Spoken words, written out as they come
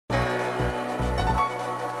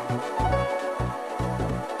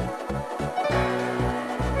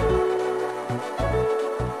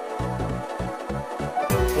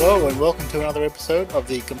Hello and welcome to another episode of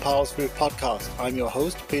the Compile Swift podcast. I'm your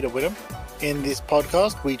host, Peter Whittam. In this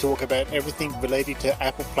podcast, we talk about everything related to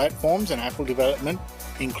Apple platforms and Apple development,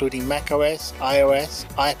 including macOS, iOS,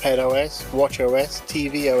 iPadOS, watchOS,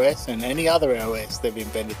 tvOS, and any other OS they've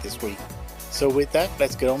invented this week. So with that,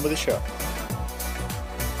 let's get on with the show.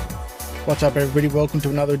 What's up, everybody? Welcome to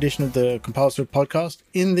another edition of the Compile Swift podcast.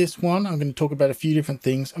 In this one, I'm going to talk about a few different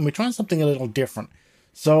things, and we're trying something a little different.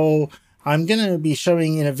 So I'm going to be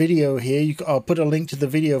showing in a video here, I'll put a link to the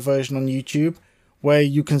video version on YouTube, where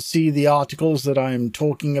you can see the articles that I'm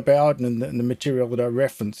talking about and the material that I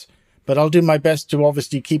reference. But I'll do my best to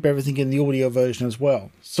obviously keep everything in the audio version as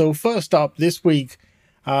well. So first up, this week,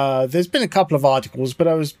 there's been a couple of articles, but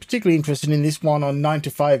I was particularly interested in this one on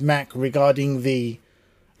 9to5Mac regarding the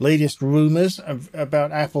latest rumors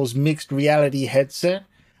about Apple's mixed reality headset.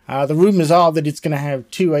 The rumors are that it's going to have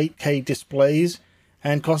two 8K displays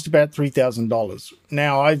and cost about $3,000.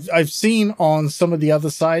 Now, I've seen on some of the other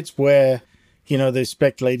sites where, they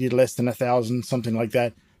speculated less than $1,000, something like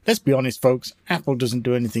that. Let's be honest, folks, Apple doesn't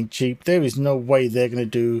do anything cheap. There is no way they're going to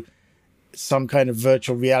do some kind of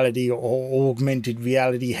virtual reality or augmented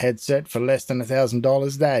reality headset for less than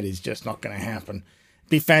 $1,000. That is just not going to happen.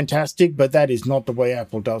 Be fantastic, but that is not the way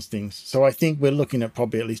Apple does things. So I think we're looking at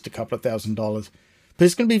probably at least a couple of $1,000. But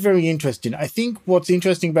it's going to be very interesting. I think what's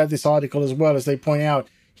interesting about this article as well, as they point out,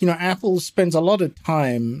 Apple spends a lot of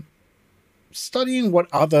time studying what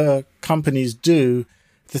other companies do,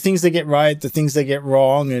 the things they get right, the things they get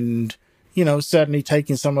wrong, and, certainly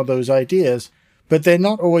taking some of those ideas. But they're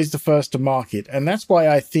not always the first to market. And that's why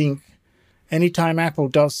I think anytime Apple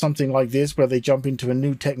does something like this, where they jump into a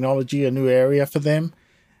new technology, a new area for them,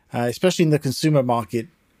 especially in the consumer market,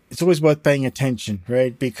 it's always worth paying attention,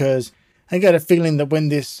 right? Because I got a feeling that when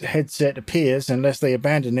this headset appears, unless they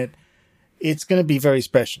abandon it, it's going to be very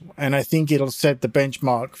special. And I think it'll set the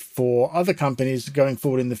benchmark for other companies going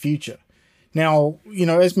forward in the future. Now,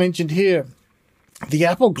 as mentioned here, the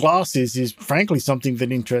Apple Glasses is frankly something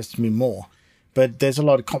that interests me more. But there's a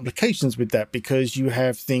lot of complications with that because you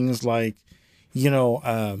have things like,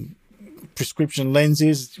 prescription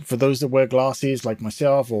lenses for those that wear glasses like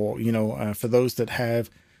myself, or, for those that have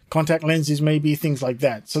contact lenses, maybe things like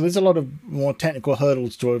that. So there's a lot of more technical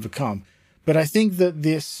hurdles to overcome. But I think that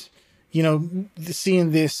this,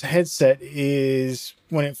 seeing this headset is,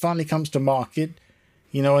 when it finally comes to market,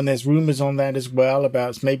 and there's rumors on that as well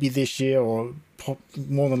about maybe this year or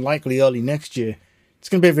more than likely early next year, it's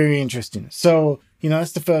going to be very interesting. So,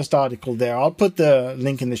 that's the first article there. I'll put the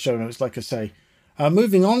link in the show notes, like I say.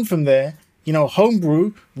 Moving on from there,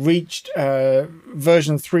 Homebrew reached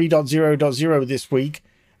version 3.0.0 this week.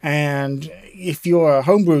 And if you're a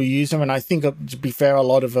Homebrew user, and I think, to be fair, a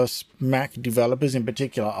lot of us Mac developers in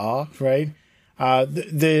particular are, right?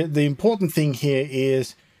 The important thing here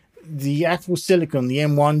is the Apple Silicon, the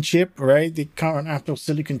M1 chip, right? The current Apple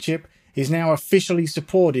Silicon chip is now officially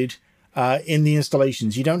supported in the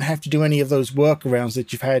installations. You don't have to do any of those workarounds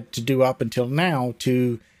that you've had to do up until now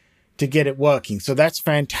to get it working. So that's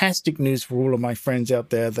fantastic news for all of my friends out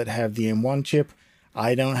there that have the M1 chip.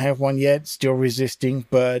 I don't have one yet, still resisting,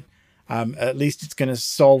 but at least it's going to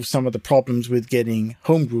solve some of the problems with getting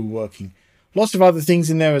Homebrew working. Lots of other things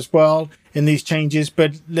in there as well in these changes,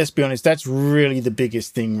 but let's be honest, that's really the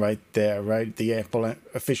biggest thing right there, right? The Apple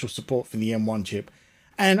official support for the M1 chip.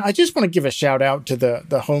 And I just want to give a shout out to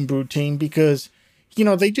the Homebrew team because,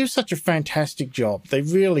 they do such a fantastic job. They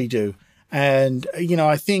really do. And,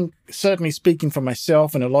 I think, certainly speaking for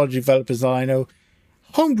myself and a lot of developers that I know,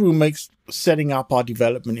 Homebrew makes setting up our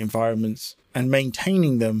development environments and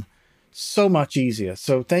maintaining them so much easier.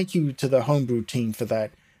 So thank you to the Homebrew team for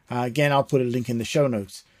that. Again, I'll put a link in the show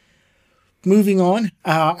notes. Moving on,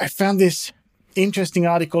 I found this interesting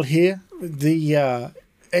article here, the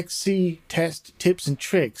XC test tips and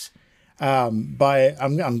tricks by,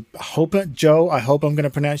 I'm hoping, Joe, I hope I'm going to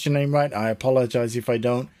pronounce your name right. I apologize if I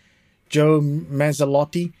don't. Joe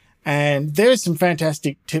Mazzarotti. And there's some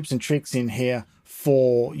fantastic tips and tricks in here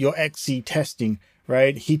for your XC testing,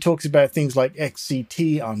 right? He talks about things like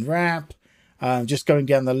XCT unwrap, just going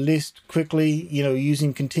down the list quickly,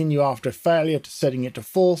 using continue after failure to setting it to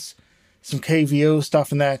false, some KVO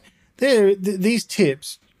stuff and that. These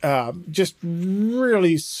tips just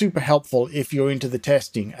really super helpful if you're into the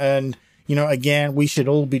testing. And, again, we should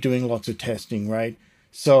all be doing lots of testing, right?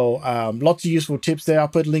 So lots of useful tips there. I'll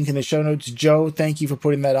put a link in the show notes. Joe, thank you for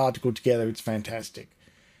putting that article together. It's fantastic.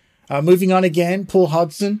 Moving on again, Paul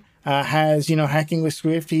Hudson has, Hacking with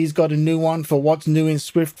Swift. He's got a new one for what's new in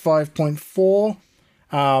Swift 5.4.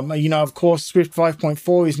 Of course, Swift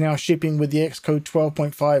 5.4 is now shipping with the Xcode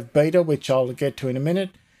 12.5 beta, which I'll get to in a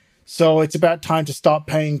minute. So it's about time to start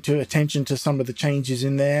paying attention to some of the changes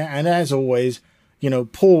in there. And as always,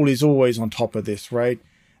 Paul is always on top of this, right?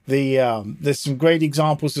 There's some great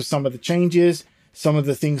examples of some of the changes, some of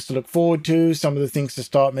the things to look forward to, some of the things to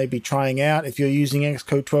start maybe trying out if you're using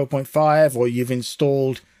Xcode 12.5 or you've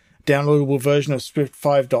installed downloadable version of Swift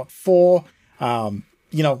 5.4.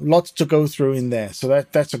 Lots to go through in there. So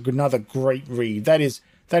that's another great read. That is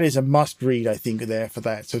a must read, I think, there for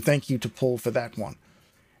that. So thank you to Paul for that one.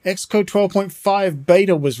 Xcode 12.5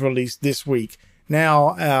 beta was released this week.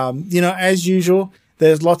 Now, as usual,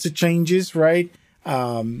 there's lots of changes, right?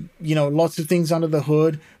 Lots of things under the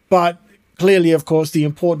hood, but clearly, of course, the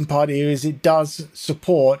important part here is it does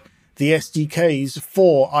support the SDKs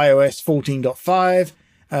for iOS 14.5,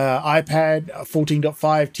 iPad 14.5,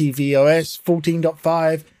 tvOS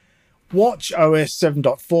 14.5, watchOS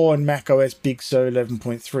 7.4, and macOS Big Sur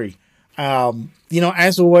 11.3.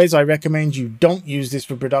 As always, I recommend you don't use this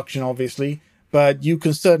for production, obviously, but you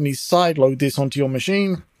can certainly sideload this onto your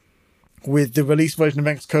machine with the release version of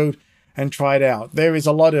Xcode and try it out. There is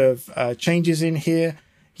a lot of changes in here.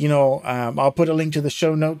 I'll put a link to the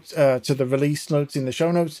show notes, to the release notes in the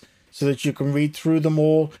show notes so that you can read through them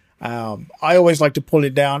all. I always like to pull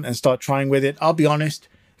it down and start trying with it. I'll be honest,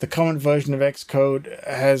 the current version of Xcode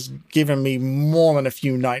has given me more than a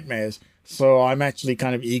few nightmares. So I'm actually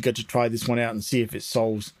kind of eager to try this one out and see if it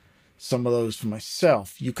solves some of those for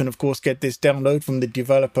myself. You can, of course, get this download from the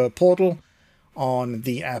developer portal on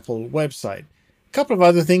the Apple website. A couple of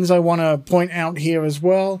other things I want to point out here as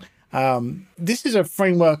well. This is a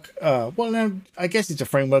framework. I guess it's a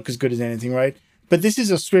framework as good as anything, right? But this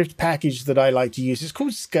is a Swift package that I like to use. It's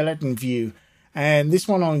called Skeleton View. And this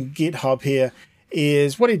one on GitHub here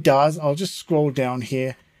is what it does. I'll just scroll down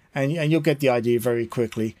here and you'll get the idea very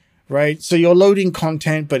quickly. Right, so you're loading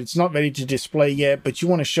content, but it's not ready to display yet, but you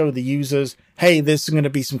want to show the users, hey, there's going to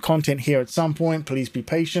be some content here at some point, please be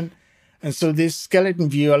patient. And so this skeleton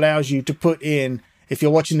view allows you to put in, if you're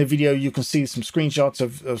watching the video, you can see some screenshots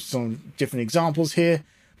of some different examples here,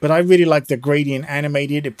 but I really like the gradient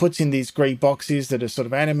animated. It puts in these gray boxes that are sort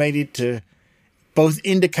of animated to both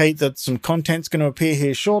indicate that some content's going to appear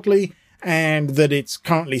here shortly and that it's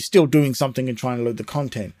currently still doing something and trying to load the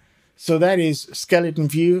content. So that is skeleton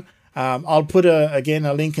view. I'll put a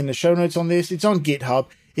link in the show notes on this. It's on GitHub.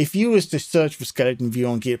 If you was to search for Skeleton View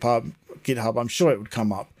on GitHub, I'm sure it would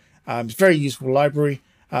come up. It's a very useful library.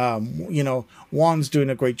 Juan's doing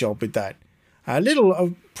a great job with that. A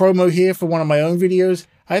little promo here for one of my own videos.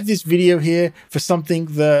 I have this video here for something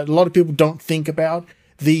that a lot of people don't think about.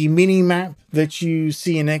 The mini map that you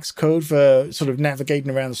see in Xcode for sort of navigating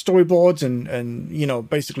around the storyboards and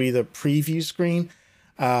basically the preview screen.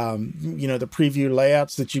 The preview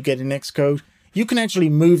layouts that you get in Xcode, you can actually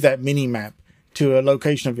move that mini map to a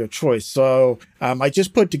location of your choice. So I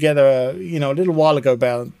just put together, a little while ago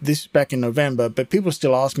about this back in November, but people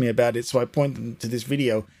still ask me about it. So I point them to this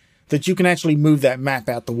video that you can actually move that map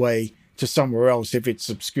out the way to somewhere else if it's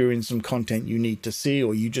obscuring some content you need to see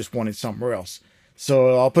or you just want it somewhere else.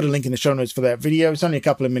 So I'll put a link in the show notes for that video. It's only a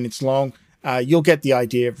couple of minutes long. You'll get the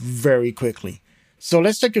idea very quickly. So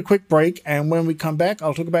let's take a quick break, and when we come back,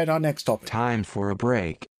 I'll talk about our next topic. Time for a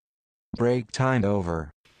break. Break time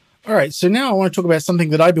over. All right, so now I want to talk about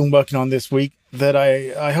something that I've been working on this week that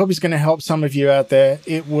I hope is going to help some of you out there.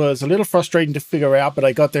 It was a little frustrating to figure out, but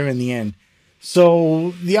I got there in the end.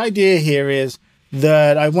 So the idea here is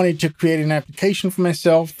that I wanted to create an application for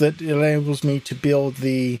myself that enables me to build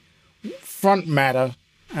the front matter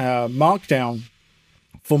markdown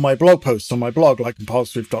for my blog posts on my blog, like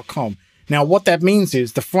compileswift.com. Now, what that means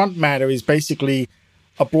is the front matter is basically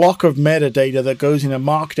a block of metadata that goes in a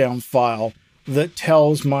markdown file that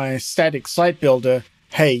tells my static site builder,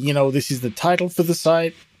 hey, this is the title for the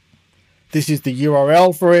site. This is the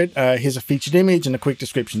URL for it. Here's a featured image and a quick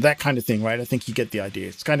description, that kind of thing, right? I think you get the idea.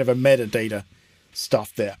 It's kind of a metadata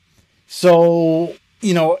stuff there. So,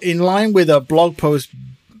 in line with a blog post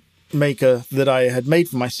maker that I had made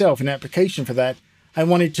for myself, an application for that, I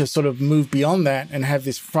wanted to sort of move beyond that and have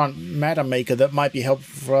this front matter maker that might be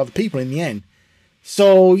helpful for other people in the end.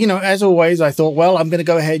 So, as always, I thought, well, I'm going to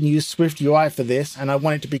go ahead and use Swift UI for this, and I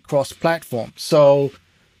want it to be cross-platform. So,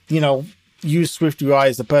 use Swift UI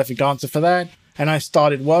is the perfect answer for that, and I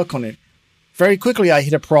started work on it. Very quickly, I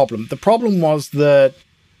hit a problem. The problem was that,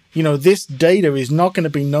 this data is not going to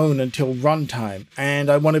be known until runtime, and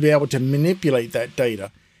I want to be able to manipulate that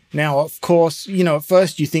data. Now, of course, at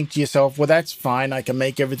first you think to yourself, well, that's fine. I can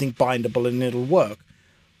make everything bindable and it'll work.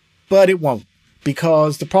 But it won't,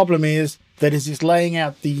 because the problem is that as it's laying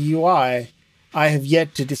out the UI, I have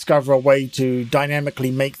yet to discover a way to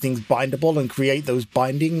dynamically make things bindable and create those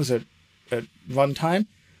bindings at runtime.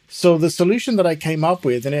 So the solution that I came up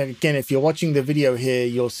with, and again, if you're watching the video here,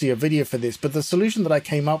 you'll see a video for this, but the solution that I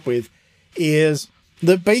came up with is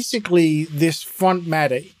that basically this front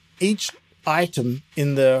matter, each item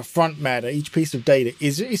in the front matter, each piece of data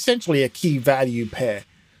is essentially a key value pair.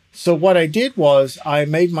 So what I did was I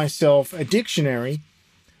made myself a dictionary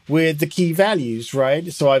with the key values,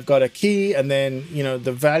 right? So I've got a key and then,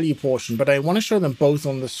 the value portion, but I want to show them both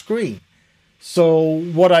on the screen. So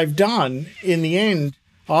what I've done in the end,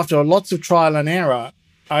 after lots of trial and error,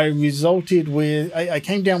 I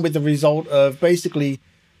came down with the result of basically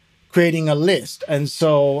creating a list. And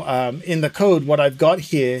so in the code, what I've got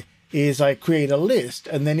here is I create a list.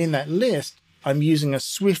 And then in that list, I'm using a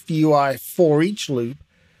SwiftUI for each loop,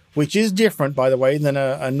 which is different, by the way, than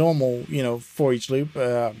a normal, for each loop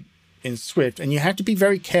in Swift. And you have to be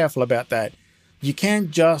very careful about that. You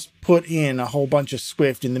can't just put in a whole bunch of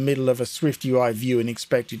Swift in the middle of a SwiftUI view and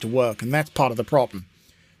expect it to work. And that's part of the problem,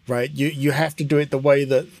 right? You have to do it the way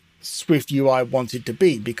that SwiftUI wants it to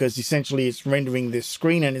be, because essentially it's rendering this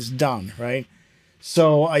screen and it's done, right?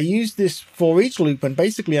 So I use this for each loop, and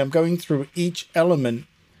basically I'm going through each element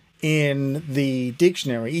in the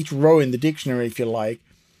dictionary, each row in the dictionary, if you like.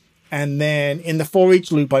 And then in the for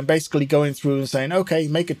each loop, I'm basically going through and saying, okay,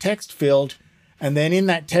 make a text field. And then in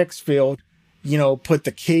that text field, put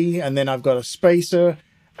the key, and then I've got a spacer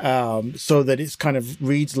so that it's kind of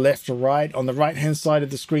reads left to right. On the right-hand side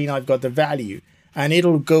of the screen, I've got the value, and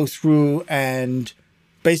it'll go through and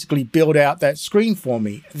basically build out that screen for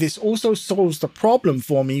me. This also solves the problem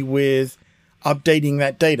for me with updating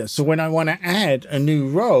that data. So when I want to add a new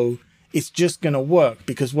row, it's just going to work,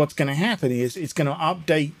 because what's going to happen is it's going to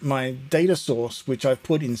update my data source, which I've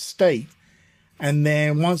put in state. And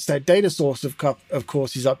then once that data source, of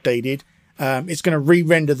course, is updated, it's going to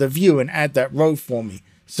re-render the view and add that row for me.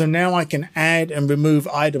 So now I can add and remove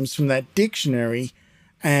items from that dictionary,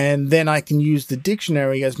 and then I can use the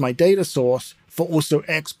dictionary as my data source for also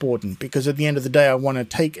exporting, because at the end of the day, I want to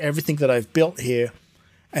take everything that I've built here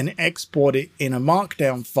and export it in a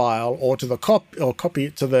markdown file or to the copy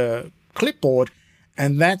it to the clipboard,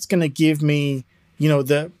 and that's going to give me,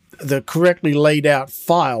 the correctly laid out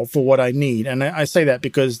file for what I need. And I say that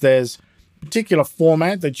because there's particular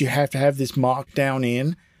format that you have to have this markdown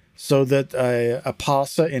in, so that a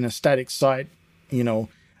parser in a static site,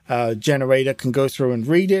 generator can go through and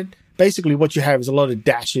read it. Basically, what you have is a lot of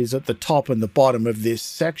dashes at the top and the bottom of this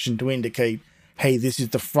section to indicate, hey, this is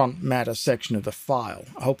the front matter section of the file.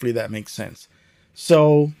 Hopefully that makes sense.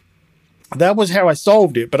 So that was how I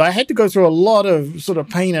solved it. But I had to go through a lot of sort of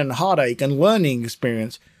pain and heartache and learning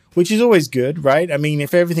experience, which is always good, right? I mean,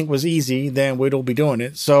 if everything was easy, then we'd all be doing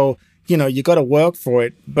it. So, you got to work for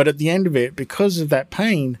it. But at the end of it, because of that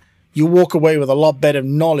pain, you walk away with a lot better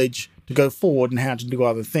knowledge to go forward and how to do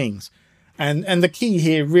other things. And the key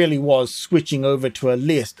here really was switching over to a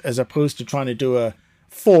list as opposed to trying to do a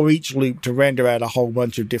for each loop to render out a whole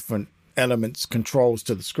bunch of different elements, controls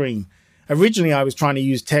to the screen. Originally, I was trying to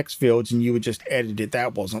use text fields and you would just edit it.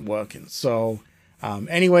 That wasn't working. So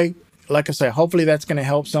anyway, like I say, hopefully that's going to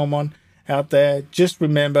help someone out there. Just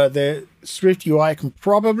remember that SwiftUI can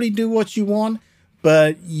probably do what you want,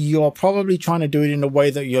 but you're probably trying to do it in a way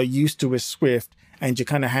that you're used to with Swift, and you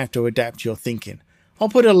kind of have to adapt your thinking. I'll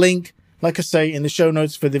put a link, like I say, in the show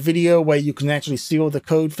notes for the video where you can actually see all the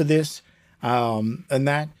code for this and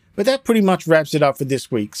that. But that pretty much wraps it up for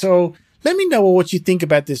this week. So let me know what you think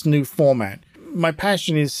about this new format. My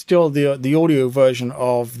passion is still the audio version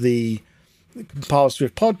of the Compile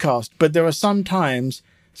Swift podcast, but there are sometimes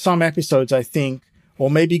some episodes, I think,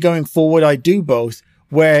 or maybe going forward, I do both,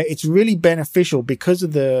 where it's really beneficial because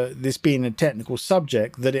of this being a technical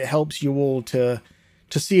subject, that it helps you all to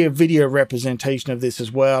see a video representation of this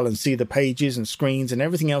as well, and see the pages and screens and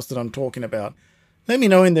everything else that I'm talking about. Let me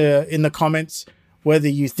know in the comments whether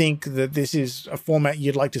you think that this is a format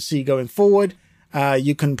you'd like to see going forward.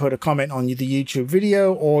 You can put a comment on the YouTube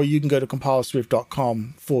video, or you can go to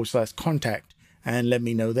compileswift.com/contact and let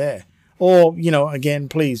me know there. Or, again,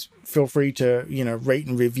 please feel free to, rate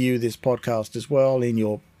and review this podcast as well in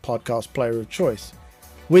your podcast player of choice.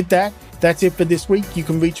 With that, that's it for this week. You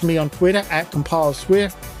can reach me on Twitter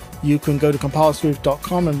 @CompileSwift. You can go to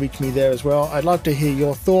compileswift.com and reach me there as well. I'd love to hear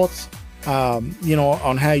your thoughts,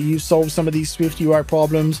 on how you solve some of these SwiftUI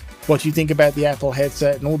problems, what you think about the Apple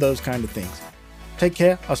headset, and all those kind of things. Take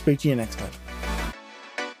care. I'll speak to you next time.